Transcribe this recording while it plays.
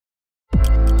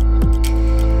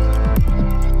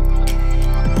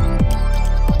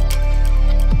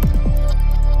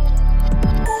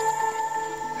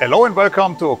Hello and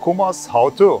welcome to Okuma's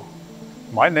How-to.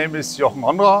 My name is Jochen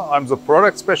Ondra. I'm the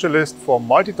product specialist for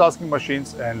multitasking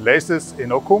machines and lathes in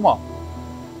Okuma.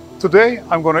 Today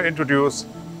I'm going to introduce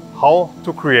how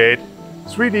to create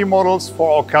 3D models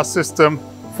for our CAS system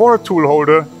for a tool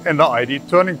holder and the ID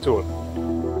turning tool.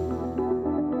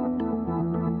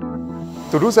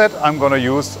 To do that, I'm going to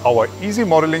use our easy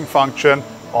modeling function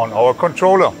on our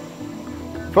controller.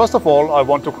 First of all, I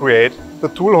want to create the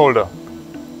tool holder.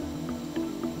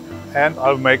 And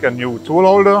I'll make a new tool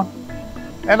holder,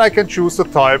 and I can choose the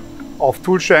type of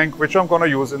tool shank which I'm going to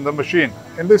use in the machine.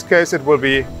 In this case it will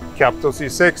be CAS-How-to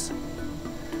C6.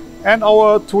 And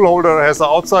our tool holder has an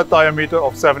outside diameter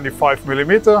of 75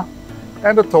 mm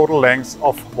and a total length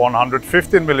of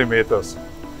 115 mm.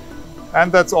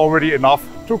 And that's already enough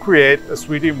to create a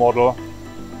 3D model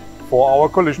for our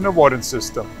collision avoidance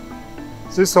system.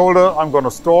 This holder I'm going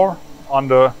to store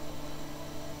under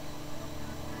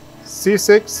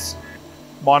C6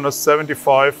 minus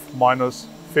 75 minus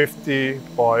 50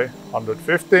 by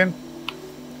 115,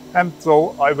 and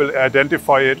so I will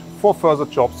identify it for further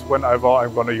jobs whenever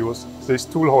I'm going to use this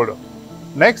tool holder.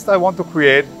 Next I want to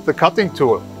create the cutting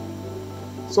tool.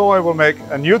 So I will make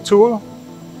a new tool,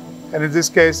 and in this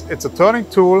case it's a turning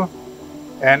tool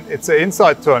and it's an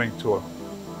inside turning tool.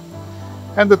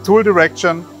 And the tool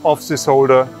direction of this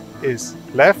holder is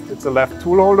left. It's a left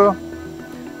tool holder.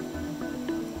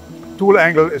 Tool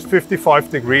angle is 55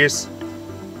 degrees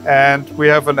and we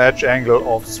have an edge angle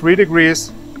of 3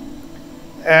 degrees,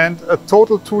 and a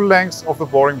total tool length of the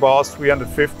boring bar is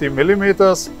 350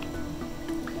 millimeters,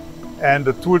 and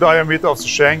the tool diameter of the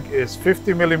shank is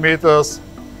 50 millimeters,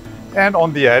 and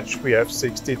on the edge we have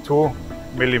 62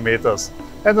 millimeters,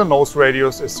 and the nose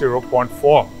radius is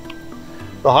 0.4.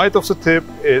 The height of the tip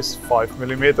is 5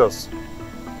 millimeters.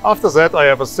 After that I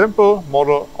have a simple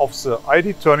model of the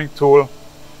ID turning tool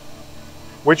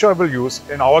which I will use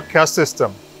in our CAS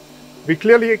system. We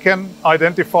clearly can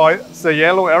identify the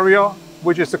yellow area,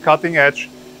 which is the cutting edge,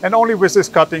 and only with this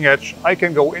cutting edge I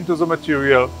can go into the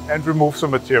material and remove the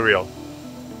material.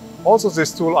 Also,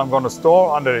 this tool I'm going to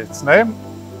store under its name,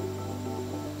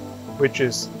 which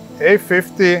is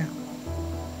A50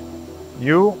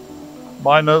 U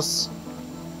minus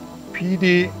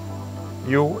PD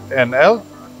UNL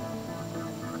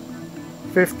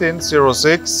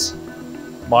 1506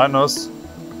 minus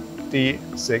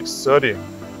D630.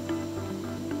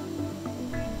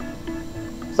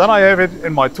 Then I have it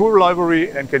in my tool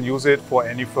library and can use it for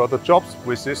any further jobs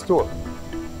with this tool.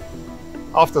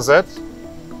 After that,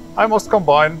 I must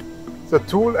combine the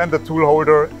tool and the tool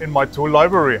holder in my tool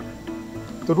library.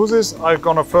 To do this, I'm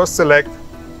gonna first select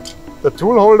the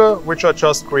tool holder which I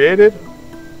just created,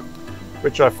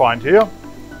 which I find here.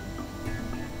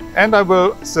 And I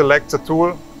will select the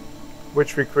tool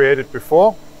which we created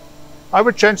before. I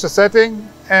will change the setting,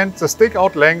 and the stick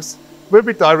out length will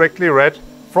be directly read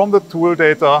from the tool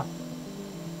data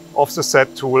of the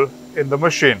set tool in the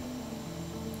machine.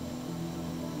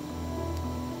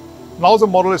 Now the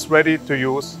model is ready to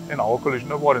use in our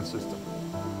collision avoidance system.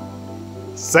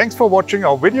 Thanks for watching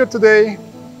our video today.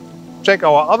 Check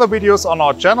our other videos on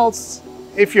our channels.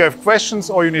 If you have questions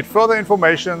or you need further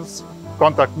information,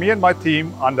 contact me and my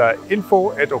team under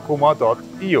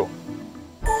info@okuma.eu.